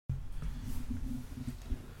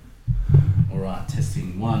Alright,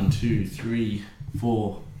 testing. 1, 2, 3,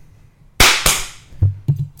 4.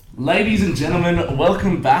 Ladies and gentlemen,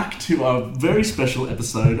 welcome back to a very special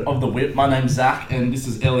episode of The Whip. My name's Zach and this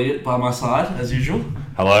is Elliot by my side, as usual.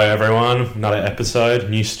 Hello everyone, another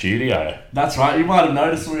episode, new studio. That's right, you might have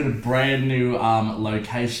noticed we're in a brand new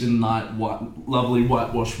location, lovely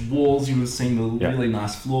whitewashed walls. You would have seen the really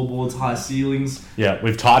nice floorboards, high ceilings. Yeah,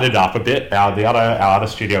 we've tidied it up a bit. Our other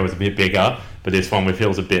studio was a bit bigger, but this one we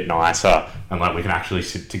feel is a bit nicer, and like we can actually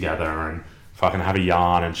sit together and fucking have a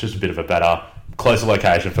yarn, and it's just a bit of a better, closer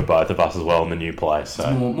location for both of us as well in the new place. So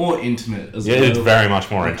it's more intimate as well. Yeah, it's very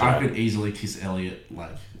much more intimate. I could easily kiss Elliot,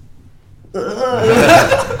 But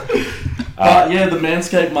yeah, the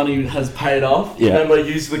Manscaped money has paid off. Yeah. Remember,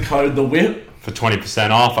 use the code The Whip for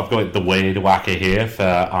 20% off. I've got the weed whacker here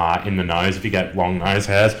for in the nose if you get long nose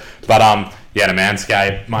hairs. But yeah, the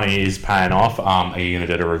Manscaped money is paying off. Are you gonna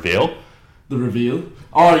do the reveal? The reveal.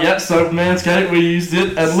 Oh yeah, so Manscaped, we used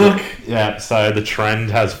it, and look. Yeah, so the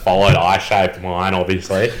trend has followed. I shaved mine,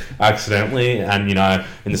 obviously, accidentally, and you know,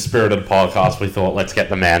 in the spirit of the podcast, we thought let's get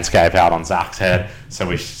the Manscaped out on Zach's head.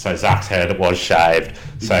 So Zach's head was shaved.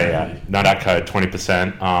 So yeah, know that code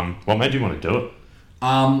 20%. What made you want to do it?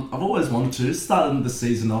 I've always wanted to start the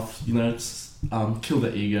season off. You know, kill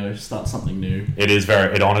the ego, start something new.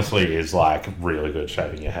 It honestly is like really good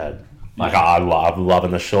shaving your head. Like, I love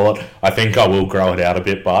loving the short. I think I will grow it out a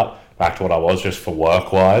bit, but back to what I was, just for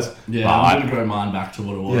work-wise. Yeah, I'm going to grow mine back to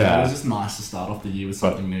what it was. Yeah. It was just nice to start off the year with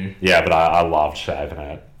something new. Yeah, but I loved shaving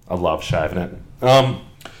it. But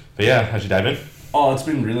yeah, how's your day been? Oh, it's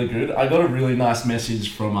been really good. I got a really nice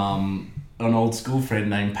message from an old school friend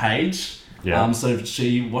named Paige. Yeah. So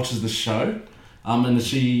she watches the show. And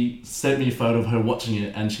she sent me a photo of her watching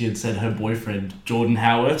it, and she had said her boyfriend, Jordan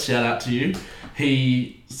Howard, shout out to you,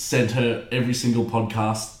 he sent her every single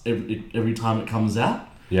podcast every time it comes out.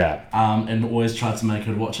 Yeah. And always tried to make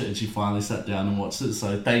her watch it, and she finally sat down and watched it.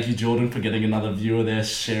 So thank you, Jordan, for getting another viewer there,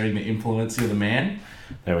 sharing the influence of the man.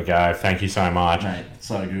 There we go. Thank you so much. Mate,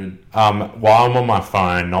 so good. While I'm on my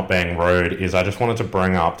phone, not being rude, is I just wanted to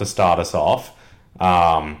bring up, to start us off,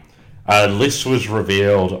 a list was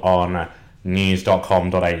revealed on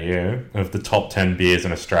news.com.au of the top 10 beers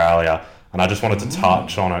in Australia, and I just wanted to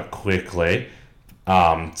touch on it quickly.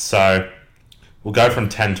 So we'll go from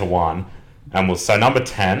 10 to 1, and so number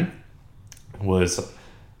 10 was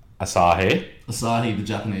Asahi. Asahi, the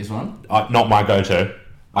Japanese one. Not my go-to.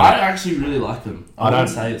 I actually really like them. I wouldn't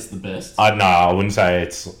say it's the best. I wouldn't say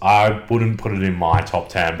I wouldn't put it in my top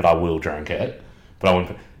 10, but I will drink it. But I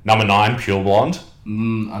wouldn't. Number 9, Pure Blonde.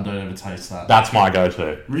 I don't ever taste that. That's my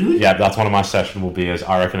go-to. Really? Yeah, that's one of my sessionable beers.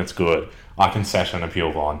 I reckon it's good. I can session a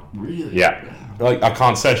Pure Blonde. Really? Yeah. Wow. Like, I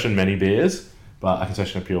can't session many beers, but I can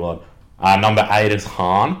session a Pure Blonde. Number 8 is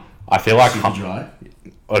Hahn. I feel like Super dry?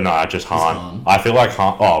 Oh, no, just Hahn. Hahn. I feel like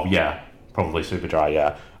Hahn. Oh, yeah. Probably super dry,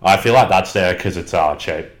 yeah. I feel like that's there because it's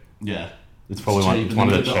cheap. Yeah. It's probably cheap. one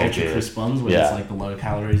of the the cheap ultra beers. crisp ones where it's like the low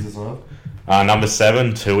calories as well. Number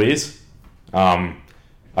 7, Tooheys.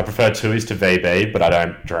 I prefer Tooheys to VB, but I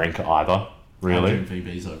don't drink either, really. I drink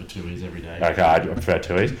VBs over Tooheys every day. Okay, I prefer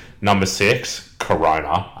Tooheys. Number 6,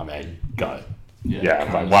 Corona. I mean, goat. Yeah,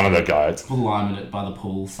 like one of the goats. Put a lime in it by the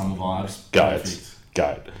pool, summer vibes. Goats.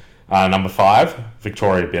 Goat. Number 5,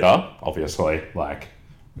 Victoria Bitter. Obviously, like,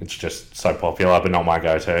 it's just so popular, but not my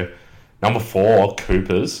go-to. Number 4,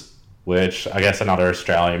 Coopers, which I guess another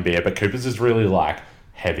Australian beer, but Coopers is really, like,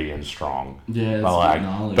 heavy and strong. Yeah, it's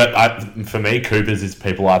gnarly. But for me, Coopers is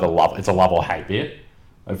people either love, it's a love or hate beer.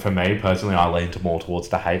 And for me personally, I lean more towards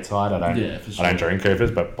the hate side. I don't drink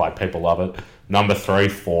Coopers, but like people love it. Number 3,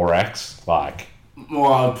 4X, like.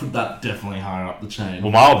 Well, I'd put that definitely higher up the chain.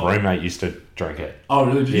 Well, my old roommate used to drink it. Oh,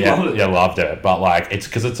 really? Did you love it? Yeah, loved it. But like, it's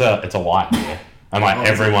because it's a light beer, and like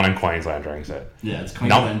everyone in Queensland drinks it. Yeah, it's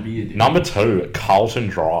Queensland beer. Dude. Number 2, Carlton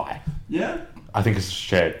Dry. Yeah. I think it's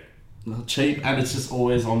cheap. Cheap, and it's just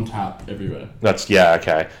always on tap everywhere.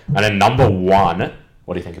 Okay. And then number 1,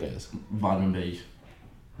 what do you think it is? Vitamin B.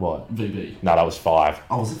 What? VB. No, that was 5.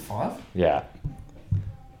 Oh, was it 5? Yeah.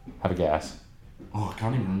 Have a guess. Oh, I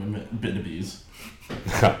can't even remember. Bitter beers.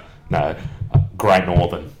 No. Great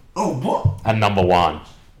Northern. Oh, what? And number 1.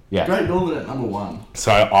 Yeah. Great Northern at number 1.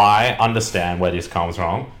 So I understand where this comes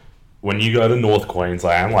from. When you go to North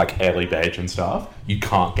Queensland, like Airlie Beach and stuff, you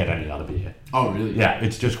can't get any other beer. Oh, really? Yeah,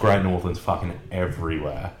 it's just Great Northern's fucking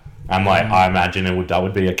everywhere. And like, I imagine that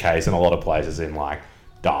would be a case in a lot of places in like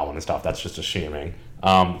Darwin and stuff. That's just assuming.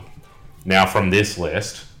 Now from this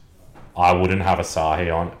list, I wouldn't have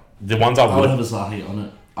Asahi on. The ones I would have Asahi on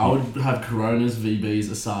it. I would have Coronas, VBs,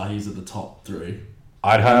 Asahis at the top 3.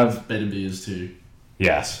 I'd have better beers too.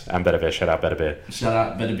 Yes, and Better Beer. Shout out Better Beer. Shout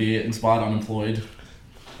out Better Beer, Inspired Unemployed.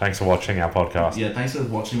 Thanks for watching our podcast. Yeah, thanks for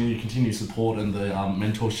watching and your continued support and the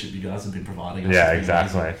mentorship you guys have been providing us. Yeah,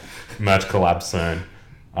 exactly. Merch collab soon.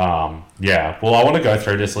 Yeah, well, I want to go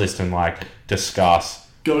through this list and discuss.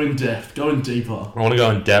 Go in depth, go in deeper. I want to go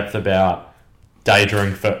in depth about day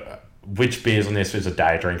drink for which beers on this is a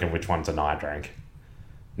day drink and which one's a night drink.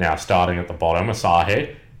 Now, starting at the bottom,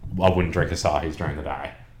 Asahi. I wouldn't drink Asahis during the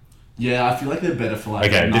day. Yeah, I feel like they're better for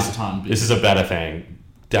nighttime beers. This is a better thing.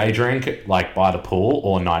 Day drink by the pool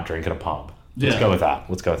or night drink at a pub. Let's go with that.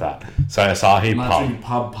 So Asahi night pub. drink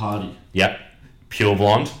pub party. Yep. Pure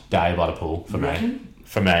blonde, day by the pool for You me. reckon?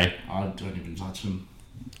 For me. I don't even touch them.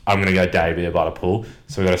 I'm going to go day beer by the pool.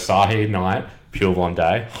 So we've got Asahi night, pure blonde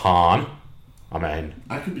day, Han.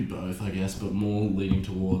 I could be both, I guess, but more leaning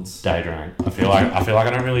towards day drink. I feel like I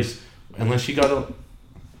don't really, unless you go to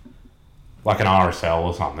an RSL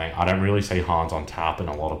or something, I don't really see Hans on tap in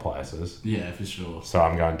a lot of places. Yeah, for sure. So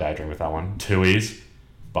I'm going day drink with that one. Tui's,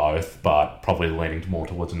 both, but probably leaning more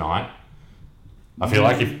towards night. I feel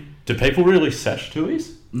like do people really sesh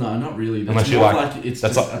Tui's? No, not really. Unless you I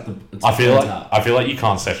feel like you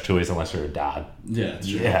can't sesh Tui's unless you're a dad. Yeah,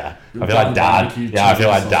 true. Yeah, I feel like dad. Yeah, I feel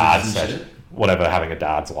like dad sesh whatever having a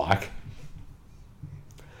dad's like.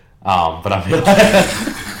 But I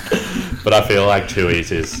feel like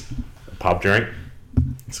Tui's is a pub drink.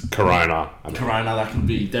 It's Corona. Corona, that can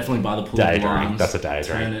be definitely by the pool. Day drink. That's a day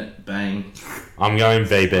drink. Turn it, bang. I'm going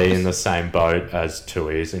VB in the same boat as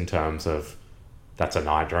Tui's in terms of that's a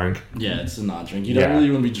night drink. Yeah, it's a night drink. You don't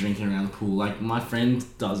really want to be drinking around the pool. Like, my friend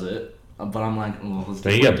does it, but I'm like, oh, it's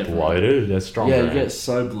Then you get bloated. They're strong. Yeah, you get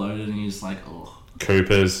so bloated and you're just like, oh.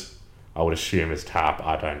 Cooper's, I would assume, is tap.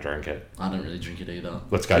 I don't drink it. I don't really drink it either.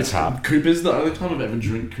 Let's go tap. Cooper's, the only time I've ever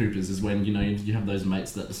drink Cooper's is when, you have those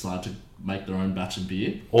mates that decide to make their own batch of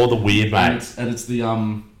beer. Or the weird mates. And it's the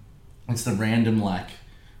random,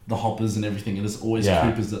 the hoppers and everything, and it's always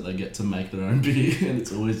Coopers that they get to make their own beer, and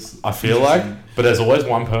it's always... I feel like... But there's always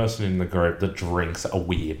one person in the group that drinks a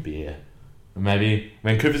weird beer.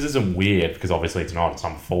 Coopers isn't weird, because obviously it's not, it's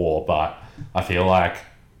number 4, but I feel like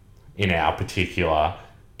in our particular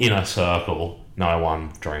inner circle, no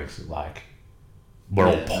one drinks, we're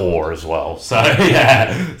all poor as well. So,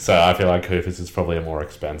 yeah. So I feel like Coopers is probably a more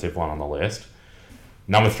expensive one on the list.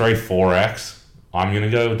 Number 3, 4X. I'm going to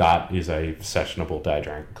go with that is a sessionable day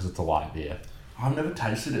drink because it's a light beer. I've never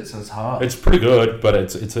tasted it, so it's hard. It's pretty good, but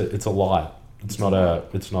it's a light. It's not a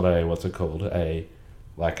what's it called?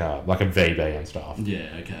 Like a VB and stuff. Yeah,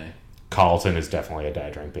 okay. Carlton is definitely a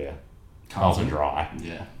day drink beer. Carlton Dry.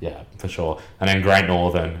 Yeah. Yeah, for sure. And then Great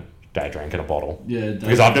Northern day drink in a bottle. Yeah,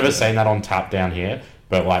 because I've never seen that on tap down here.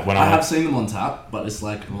 But when I have seen them on tap, but it's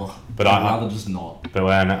like, I'd rather just not. But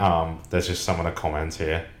when there's just some of the comments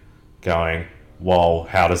here going, whoa,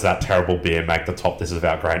 how does that terrible beer make the top? This is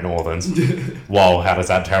about Great Northerns. Whoa, how does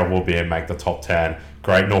that terrible beer make the top 10?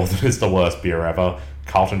 Great Northern is the worst beer ever.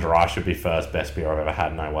 Carlton Dry should be first best beer I've ever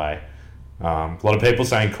had, no way. A lot of people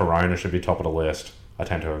saying Corona should be top of the list. I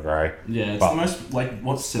tend to agree. Yeah, it's the most,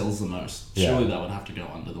 what sells the most. Yeah. Surely that would have to go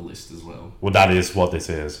under the list as well. Well, that is what this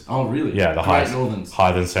is. Oh, really? Yeah, the Great Northerns.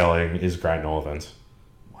 Higher than selling is Great Northerns.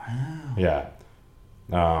 Wow. Yeah.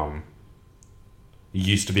 It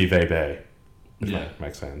used to be VB.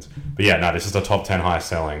 Makes sense. But yeah, no, this is the top 10 highest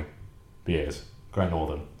selling beers. Great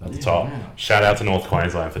Northern at the top. Wow. Shout out to North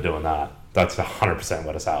Queensland for doing that. That's 100%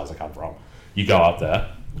 where the sales are come from. You go up there.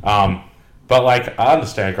 But I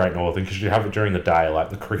understand Great Northern because you have it during the day,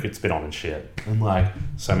 the cricket's been on and shit. And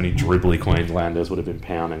so many dribbly Queenslanders would have been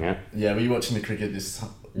pounding it. Yeah, were you watching the cricket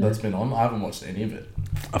that's been on? I haven't watched any of it.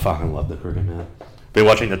 I fucking love the cricket, man. Been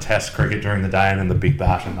watching the test cricket during the day and then the big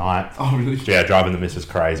bash at night. Oh, really? Yeah, driving the missus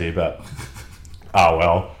crazy, but... Oh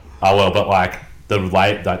well,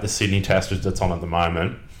 but the Sydney test that's on at the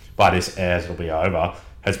moment, by this airs it'll be over,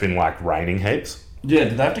 has been raining heaps. Yeah,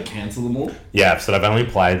 did they have to cancel them all? Yeah, so they've only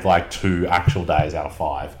played 2 actual days out of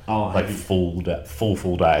 5. Oh, full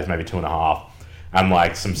days, maybe 2.5.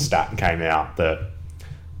 And some stat came out that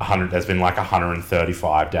there's been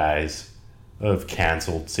 135 days of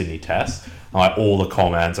cancelled Sydney tests. And, all the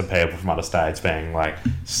comments of people from other states being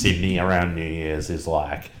Sydney around New Year's is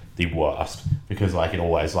the worst because it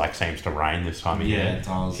always seems to rain this time of year. Yeah, it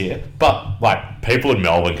does. Here. But people in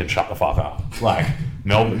Melbourne can shut the fuck up.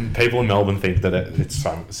 People in Melbourne think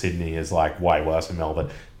that Sydney is way worse than Melbourne.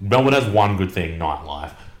 Melbourne has one good thing,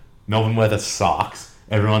 nightlife. Melbourne weather sucks.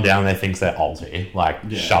 Everyone down there thinks they're Aussie.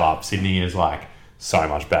 Shut up. Sydney is so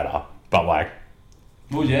much better. But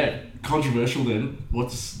well, yeah, controversial then.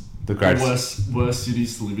 What's the worst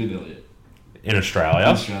cities to live in, Elliot? In Australia? In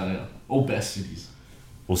Australia. Or best cities.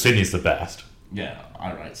 Well, Sydney's the best. Yeah,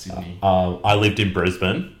 I rate Sydney. I lived in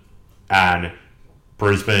Brisbane, and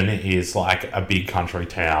Brisbane is like a big country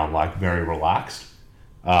town, like very relaxed.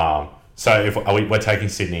 So if we're taking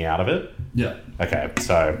Sydney out of it, Yeah. okay.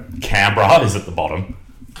 So Canberra is at the bottom.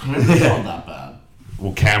 It's not that bad.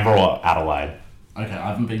 Well, Canberra or Adelaide. Okay, I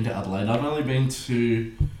haven't been to Adelaide. I've only been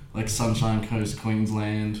to like Sunshine Coast,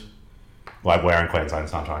 Queensland, Like where in Queensland,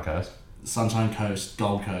 Sunshine Coast? Sunshine Coast,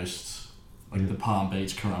 Gold Coast, like the Palm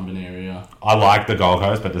Beach, Currumbin area. I like the Gold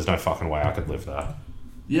Coast, but there's no fucking way I could live there.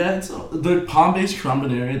 Yeah, it's the Palm Beach,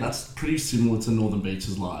 Currumbin area. That's pretty similar to Northern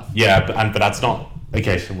Beach's life. Yeah, but that's not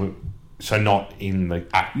okay. So not in the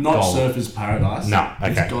Not Gold. Surfers Paradise. No,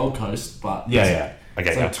 okay. It's Gold Coast, but Yeah. Okay,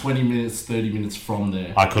 it's yeah. like 20 minutes, 30 minutes from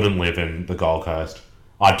there. I couldn't live in the Gold Coast.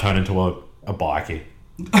 I'd turn into a bikie.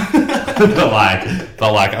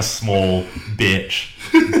 but like a small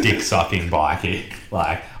bitch, dick sucking bikie.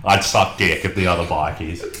 Like I'd suck dick at the other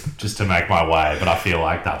bikies just to make my way. But I feel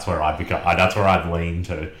like that's where I'd become. That's where I'd lean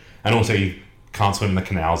to. And also, you can't swim in the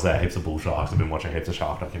canals there. Heaps of bull sharks. I've been watching heaps of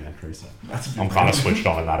shark documentaries. So I'm kind of switched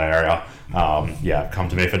on in that area. Yeah, come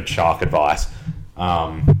to me for shark advice.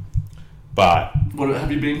 But What have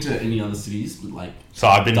you been to any other cities like so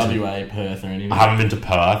I've been to. WA, Perth, or anything? I haven't been to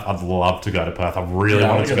Perth. I'd love to go to Perth. I really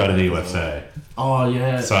wanted to go to the Perth as UFC. Oh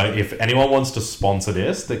yeah. So if anyone wants to sponsor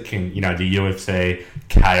this, that can, the UFC,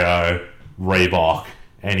 KO, Reebok,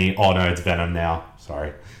 no, it's Venom now.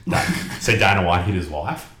 Sorry. See Dana White hit his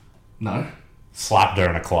wife, No. slapped her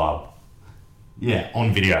in a club. Yeah,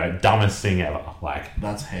 on video, dumbest thing ever. Like,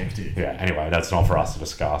 That's hectic. yeah. Anyway, that's not for us to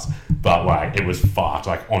discuss. But like, it was fucked.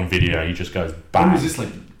 Like on video, he just goes When bang. was this, like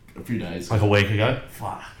a few days? Like a week ago.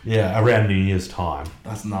 Fuck. Yeah, around New Year's time.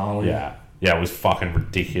 That's gnarly. Yeah. Yeah, it was fucking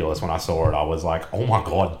ridiculous when I saw it. I was like, oh my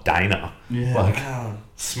god, Dana. Yeah. Like, wow.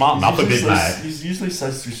 smarten up a bit, mate. He's usually so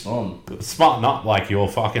switched on. Smarten up, like you're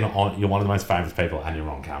fucking on. You're one of the most famous people, and you're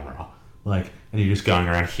on camera. Like, and you're just going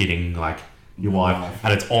around hitting like your wife,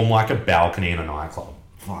 and it's on like a balcony in a nightclub.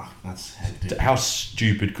 Fuck, that's hectic. How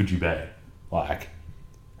stupid could you be? Like,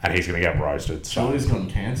 and he's gonna get roasted. So Surely he's gotten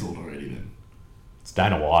cancelled already then. it's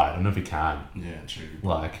Dana White. I don't know if he can. Yeah, true.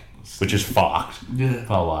 Like, which is fucked. Yeah.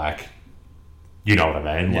 But like, you know what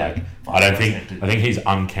I mean? Yeah. Like, Fuck, I don't that's think. hectic. I think he's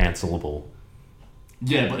uncancelable.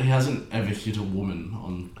 Yeah, but he hasn't ever hit a woman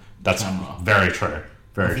on That's camera. very true.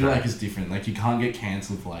 I Very feel true. like it's different. Like you can't get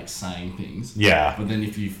cancelled for like saying things. Yeah. But then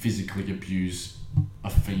if you physically abuse a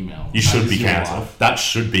female, You that should is be your cancelled. life. That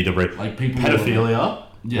should be the Like people pedophilia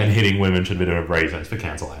Yeah. and hitting women should be the reasons for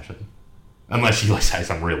cancellation. Unless you like say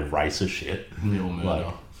some real racist shit. Real murder.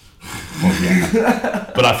 Like- Well,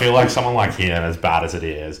 yeah. But I feel like someone like him, as bad as it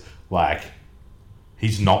is, like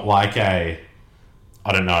he's not like I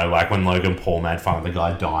don't know, like when Logan Paul made fun of the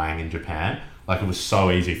guy dying in Japan. Like it was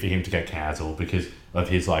so easy for him to get cancelled because of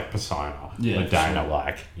his like persona. Yeah, Like Dana, sure.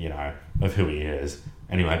 like, of who he is.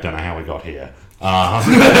 Anyway, I don't know how we got here. So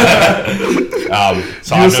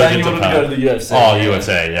You were I've saying never you been wanted to go to the UFC. Oh, UFC,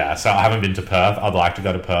 yeah. So I haven't been to Perth. I'd like to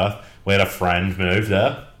go to Perth. We had a friend move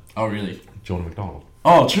there, Oh really? Jordan McDonald.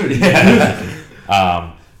 Oh true.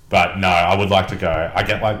 But no, I would like to go. I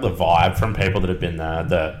get like the vibe from people that have been there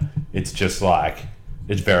that it's just like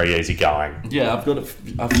it's very easy going. Yeah, I've got the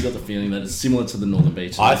feeling that it's similar to the Northern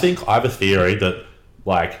Beaches. I think I have a theory that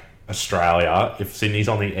like Australia, if Sydney's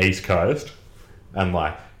on the east coast, and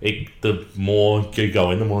like the more you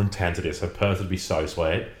go in, the more intense it is. So Perth would be so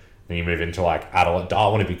sweet. Then you move into like Adelaide,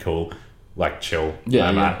 Darwin would be cool, like chill. Yeah,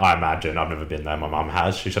 I imagine. I've never been there. My mum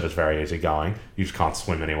has. She said it's very easy going. You just can't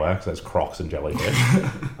swim anywhere because there's crocs and jellyfish.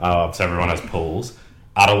 So everyone has pools.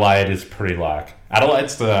 Adelaide is pretty like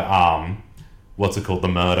Adelaide's the what's it called? The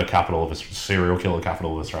murder capital of serial killer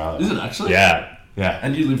capital of Australia. Is it actually? Yeah.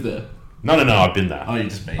 And you live there? No. I've been there. Oh, you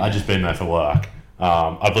just been I've just been there for work.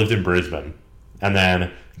 I've lived in Brisbane, and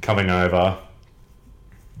then coming over.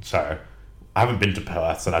 So, I haven't been to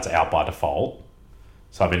Perth, so that's out by default.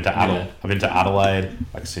 So I've been to I've been to Adelaide,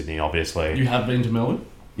 like Sydney, obviously. You have been to Melbourne?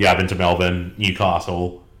 Yeah, I've been to Melbourne,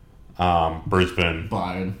 Newcastle, Brisbane.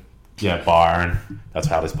 Byron. Yeah, Byron. That's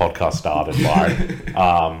how this podcast started.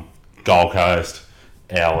 Byron, Gold Coast,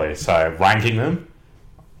 Airlie. So ranking them.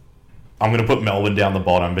 I'm going to put Melbourne down the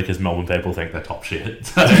bottom because Melbourne people think they're top shit.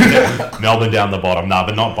 So, Melbourne down the bottom. No,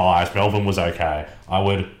 but not biased. Melbourne was okay.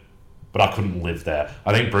 But I couldn't live there.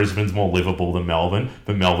 I think Brisbane's more livable than Melbourne,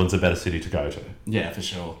 but Melbourne's a better city to go to. Yeah, for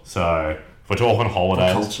sure. So if we're talking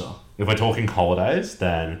holidays, culture. if we're talking holidays,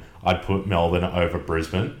 then I'd put Melbourne over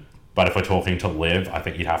Brisbane. But if we're talking to live, I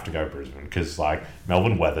think you'd have to go Brisbane because like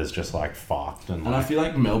Melbourne weather's just like fucked and I feel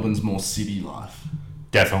like Melbourne's more city life.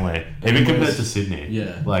 definitely even compared to Sydney.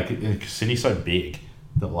 Yeah. like Sydney's so big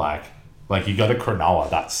that like Like, you go to Cronulla,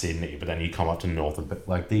 that's Sydney, but then you come up to north of,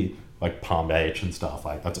 like Palm Beach and stuff,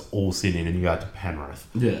 like, that's all Sydney, and then you go to Penrith.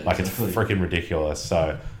 Yeah, like, exactly. It's freaking ridiculous.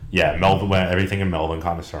 So, yeah, Melbourne, where everything in Melbourne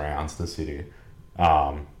kind of surrounds the city.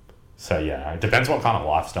 So, yeah, it depends what kind of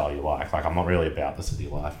lifestyle you like. Like, I'm not really about the city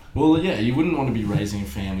life. Well, yeah, you wouldn't want to be raising a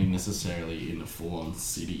family necessarily in a full-on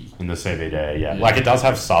city. In the CBD, yeah. Like, it does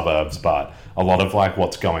have suburbs, but a lot of, like,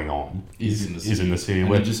 what's going on Is in the city. And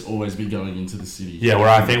where you just always be going into the city. Yeah, where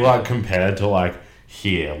I think, like, compared to, like,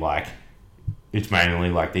 here, like, it's mainly,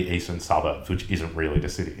 like, the eastern suburbs, which isn't really the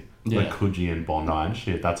city. Yeah. Like, Coogee and Bondi and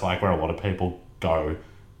shit. That's, like, where a lot of people go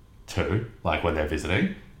to, like, when they're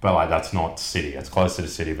visiting. But, like, that's not city. It's close to the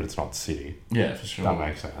city, but it's not city. Yeah, for sure. That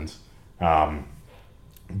makes sense.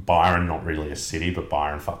 Byron, not really a city, but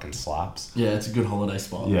Byron fucking slaps. Yeah, it's a good holiday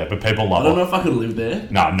spot. Yeah, but people love I don't it. know if I could live there.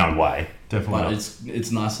 No way. Definitely But not.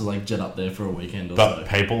 it's nice to, like, jet up there for a weekend or But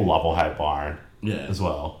so. people love or hate Byron Yeah. as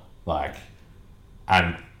well. Like,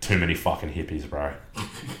 and too many fucking hippies, bro. It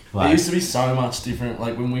Like, used to be so much different.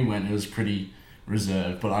 Like, when we went, it was pretty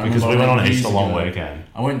reserved. But I because we remember went on I an went Easter years long ago. weekend.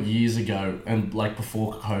 I went years ago, and, like,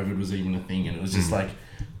 before COVID was even a thing, and it was just, like,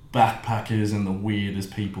 backpackers and the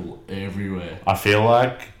weirdest people everywhere. I feel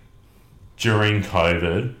like during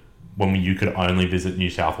COVID, when you could only visit New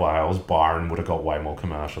South Wales, Byron would have got way more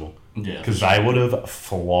commercial. Yeah. Because they would have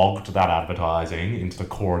flogged that advertising into the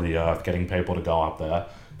core of the earth, getting people to go up there.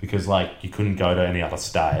 Because, like, you couldn't go to any other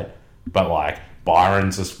state. But, like,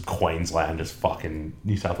 Byron's as Queensland as fucking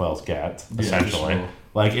New South Wales gets, Yeah, essentially. for sure.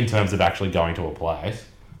 Like, in terms of actually going to a place.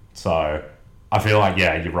 So, I feel like,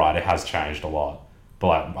 yeah, you're right, it has changed a lot. But,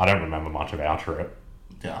 like, I don't remember much of our trip.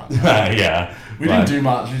 Yeah. Yeah. We Like- didn't do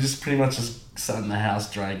much. We just pretty much just sat in the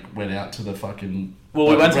house, drank, went out to the fucking... Well,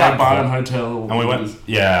 we went to that Byron quarry. Hotel. And we went,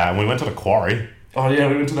 yeah, and we went to the quarry. Oh, yeah,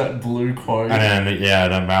 we went to that blue quarry. And then, yeah,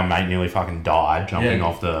 then our mate nearly fucking died jumping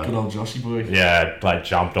off Good the... old Joshy boy. Yeah, like,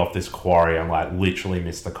 jumped off this quarry and, like, literally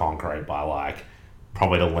missed the concrete by, like,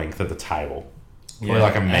 probably the length of the table. Probably,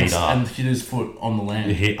 like, a metre. And hit his foot on the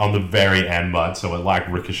land. It hit on the very end, bud, so it, like,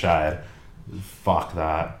 ricocheted. Fuck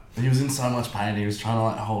that. He was in so much pain. He was trying to,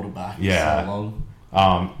 like, hold it back Yeah. for so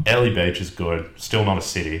long. Early Beach is good. Still not a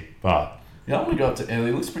city, but Yeah, I want to go up to Early.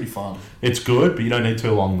 It looks pretty fun. it's good, but you don't need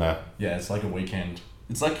too long there. Yeah, it's like a weekend.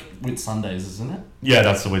 It's like with Sundays, isn't it? Yeah,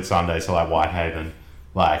 that's the Whit Sunday, so like Whitehaven.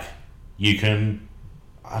 Like, you can...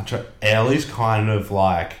 Early's kind of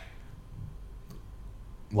like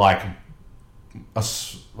a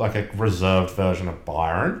reserved version of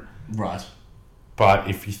Byron. Right. But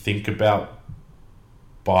if you think about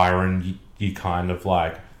Byron, you kind of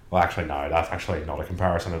like... Well, actually, no, that's actually not a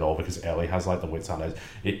comparison at all because Early has like the Whit Sundays.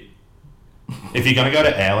 If you're going to go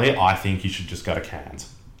to Early, I think you should just go to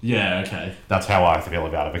Cairns. Yeah, okay. That's how I feel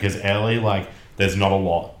about it because Early, like, there's not a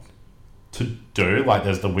lot to do. Like,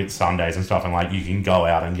 there's the Whit Sundays and stuff, and like you can go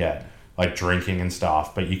out and get like drinking and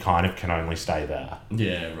stuff, but you kind of can only stay there.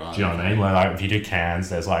 Yeah, right. Do you know what I mean? Like if you do Cairns,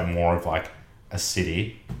 there's like more of like a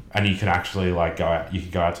city, and you can actually like go out. You can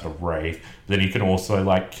go out to the reef. But then you can also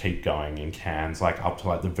like keep going in Cairns, like up to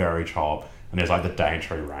like the very top, and there's like the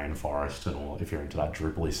Daintree rainforest and all. If you're into that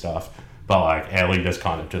dribbly stuff, but like Early, there's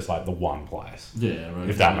kind of just like the one place. Yeah, right.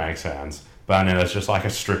 If that makes sense. But then there's just like a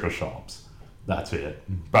strip of shops. That's it.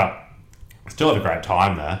 But still had a great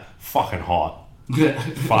time there. Fucking hot.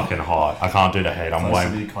 Fucking hot. I can't do the heat. Close to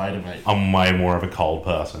the equator, mate. I'm way more of a cold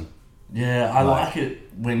person. Yeah, I like it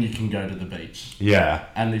when you can go to the beach. Yeah.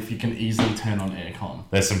 And if you can easily turn on aircon.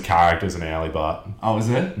 There's some characters in Early, but Oh, is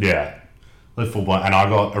there? yeah. The full blown. And I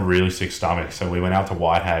got a really sick stomach, so we went out to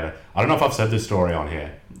Whitehaven. I don't know if I've said this story on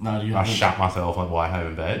here. No, you I haven't. shat myself on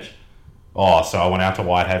Whitehaven Beach. Oh, so I went out to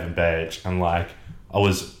Whitehaven Beach and like I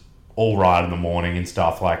was all right in the morning and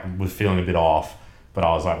stuff, like was feeling a bit off, but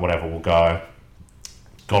I was like, whatever, we'll go.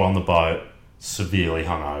 Got on the boat, severely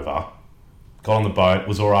hungover. Got on the boat,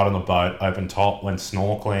 was all right on the boat, open top, went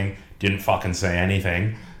snorkeling, didn't fucking see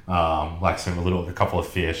anything. Like a couple of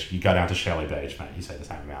fish. You go down to Shelley Beach, mate, you see the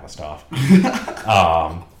same amount of stuff.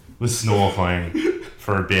 Was snorkeling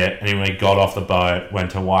for a bit, and then we got off the boat,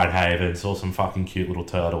 went to Whitehaven, saw some fucking cute little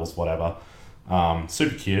turtles, whatever.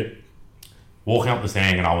 Super cute. Walking up the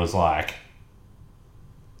thing, and I was like,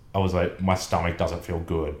 my stomach doesn't feel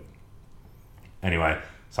good. Anyway,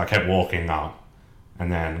 so I kept walking up,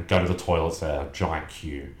 and then go to the toilets there, giant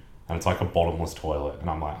queue, and it's like a bottomless toilet, and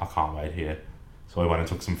I'm like, I can't wait here. So we went and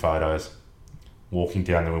took some photos. Walking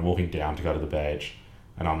down, then we're walking down to go to the beach,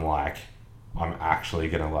 and I'm like, I'm actually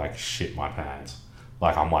gonna like shit my pants.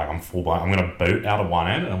 I'm full blown. I'm gonna boot out of one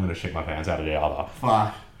end, and I'm gonna shit my pants out of the other.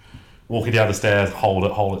 Fuck. Walking down the stairs, hold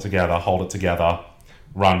it together,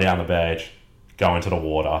 run down the beach, go into the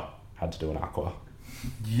water. Had to do an aqua.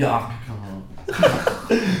 Yuck.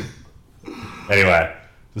 Anyway,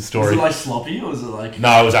 the Was story. it like sloppy or was it like...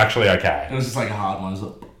 No, it was actually It okay. was just like a hard one. It was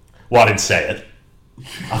like... Well, I didn't say it.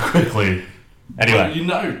 I quickly. Anyway. You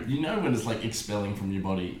know when it's like expelling from your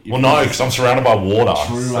body. Well, no, because I'm surrounded by water.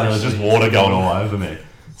 True, So there was just actually. water going all over me.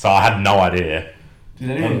 So I had no idea.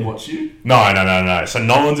 Did anyone watch you? No. So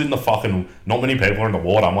no one's in the fucking... Not many people are in the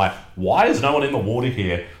water. I'm like, why is no one in the water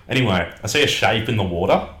here? Anyway, I see a shape in the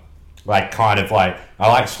water. Like, kind of like... I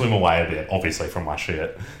like swim away a bit, obviously, from my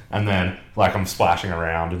shit. And then, like, I'm splashing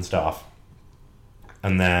around and stuff.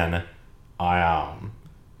 And then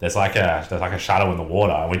there's like a shadow in the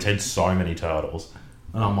water, and we'd seen so many turtles.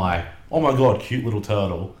 And I'm like, oh my god, cute little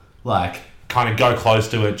turtle. Like, kind of go close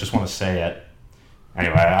to it, just want to see it.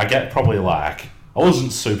 Anyway, I get probably like... I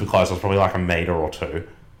wasn't super close, I was probably like a meter or two.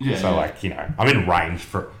 Yeah. So, yeah. like, you know, I'm in range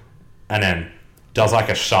for... And then does like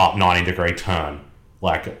a sharp 90-degree turn,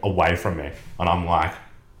 like, away from me. And I'm like,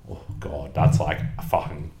 oh god, that's like a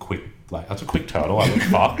fucking quick... Like, that's a quick turtle, I was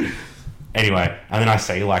fuck. Anyway, and then I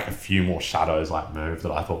see like a few more shadows like move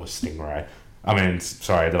that I thought was stingray.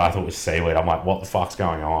 That I thought was seaweed. I'm like, what the fuck's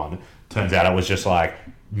going on? Turns out it was just like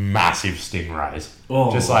massive stingrays.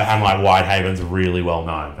 Oh. Just like, and like Whitehaven's really well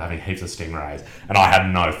known for having heaps of stingrays. And I had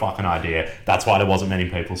no fucking idea. That's why there wasn't many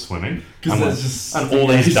people swimming. 'Cause And, there's like, just and all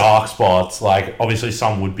these dark spots, like obviously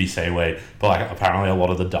some would be seaweed, but like apparently a lot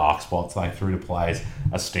of the dark spots like through to plays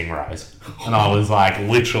are stingrays. And I was like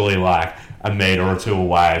literally like a meter or two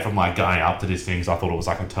away from like going up to this thing because I thought it was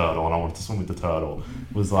like a turtle and I wanted to swim with the turtle.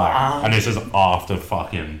 It was like, and this is after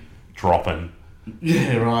fucking dropping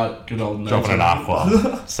Yeah, right. Good old an nature.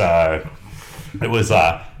 aqua. So it was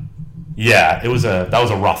that was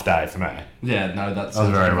a rough day for me. Yeah, no, that That was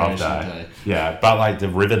a very rough shit day. Yeah, but like the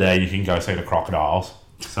river there, you can go see the crocodiles.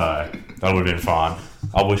 So that would have been fun.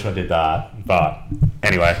 I wish I did that. But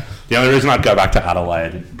anyway, the only reason I'd go back to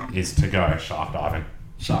Adelaide is to go shark diving.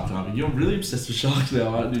 Shark diving. You're really obsessed with sharks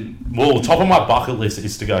now, aren't you? Well, top of my bucket list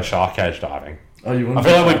is to go shark cage diving. Oh, you want I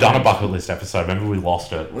feel like we've done a bucket list episode. Remember we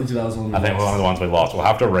lost it. That was one of the I think one of the ones we lost. We'll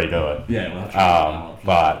have to redo it. Yeah, we'll have to try that one.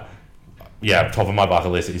 But yeah, top of my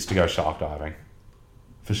bucket list is to go shark diving.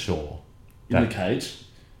 For sure. In the cage?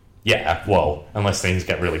 Yeah, well, unless things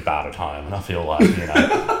get really bad at home, and I feel like, you know,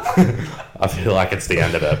 I feel like it's the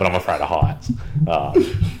end of it, but I'm afraid of heights. No, if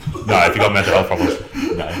you've got mental health problems,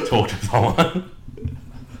 you know, talk to someone.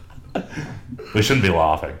 We shouldn't be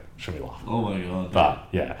laughing. Shouldn't be laughing. Oh my god. But,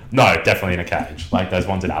 yeah. No, definitely in a cage. Like those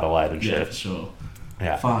ones in Adelaide and Yeah, shit. for sure.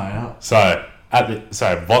 Yeah. Fire out. So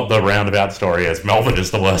what the roundabout story is, Melbourne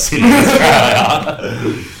is the worst city in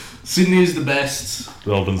Australia. Sydney's the best.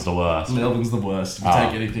 Melbourne's the worst. Melbourne's the worst. If you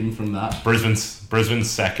take anything from that. Brisbane's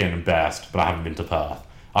second best, but I haven't been to Perth.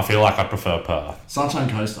 I feel like I prefer Perth. Sunshine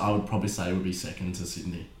Coast, I would probably say, would be second to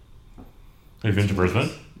Sydney. Have you been to Brisbane?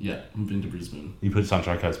 Yeah, I've been to Brisbane. You put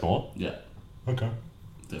Sunshine Coast more? Yeah, Okay.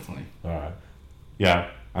 definitely. Alright. Yeah,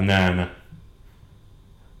 and then...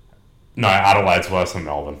 No, Adelaide's worse than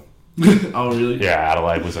Melbourne. Oh, really? Yeah,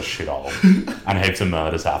 Adelaide was a shithole. And heaps of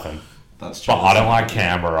murders happen. That's true. But I don't like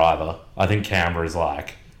Canberra either. I think Canberra is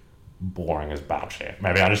like boring as batshit.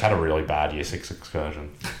 Maybe I just had a really bad year 6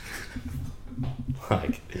 excursion.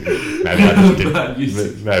 Like maybe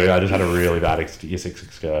I just had a really bad year 6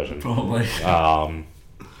 excursion. Probably. Um,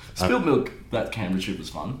 Spilled milk, that Canberra trip was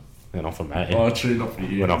fun. yeah, not for me. Oh, true, not for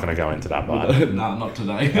you. We're not going to go into that, but Nah, not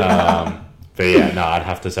today. but yeah, no, I'd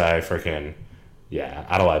have to say freaking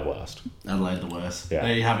Adelaide worst. Adelaide the worst. Yeah.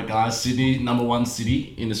 There you have it, guys. Sydney, number one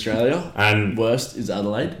city in Australia. And Worst is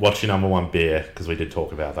Adelaide. what's your number one beer? Because we did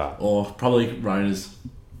talk about that. Or probably Coronas.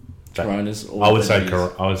 That- Coronas. Or I would say Beers.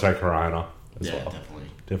 Corona as Yeah, well. definitely.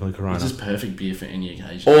 Definitely Corona. It's just perfect beer for any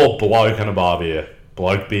occasion. Or bloke and a bar beer.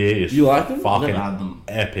 Bloke beer is You like them? I've fucking never had them.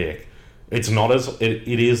 epic. It's not as it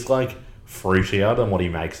is like fruitier than what he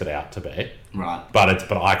makes it out to be. Right.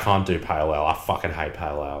 But I can't do pale ale. I fucking hate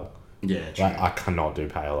pale ale. Yeah, true. Like I cannot do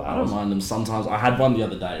pale I don't ale. mind them sometimes. I had one the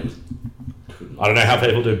other day. It was... I don't know how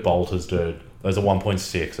people do Bolters, dude. Those are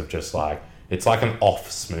 1.6 of just like it's like an off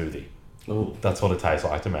smoothie. Oh, That's what it tastes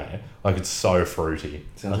like to me. Like it's so fruity.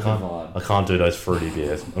 sounds I like a can't, vibe. I can't do those fruity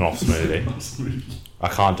beers. An off smoothie. I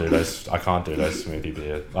can't do those smoothie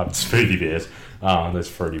beers. Smoothie beers. Those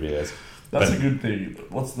fruity beers. That's But- a good thing.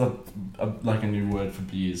 What's the like a new word for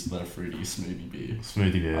beers that are fruity? Smoothie beer.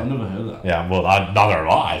 Smoothie beer. I've never heard that. Yeah, well, neither have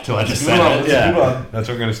I, till I just It's a good one, said it. it's a good Yeah, one. that's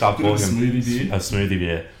what I'm going to start calling them. Smoothie beer. A smoothie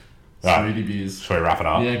beer. Right, Smoothie beers. shall we wrap it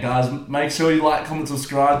up? Yeah, guys, make sure you like, comment,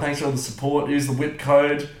 subscribe. Thanks for all the support. Use the whip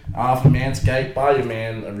code for Manscaped. Buy your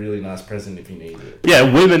man a really nice present if you need it.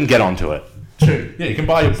 Yeah, women get onto it. True. Yeah, you can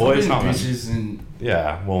buy your boys Stop being something. bitches and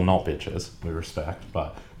Yeah, well, not bitches, we respect,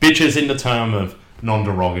 but bitches in the term of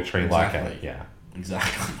non-derogatory like Exactly. it. Yeah.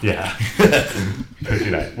 Exactly. Yeah.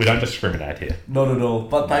 Because, we don't discriminate here. Not at all.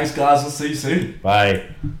 But thanks, guys. We'll see you soon. Bye.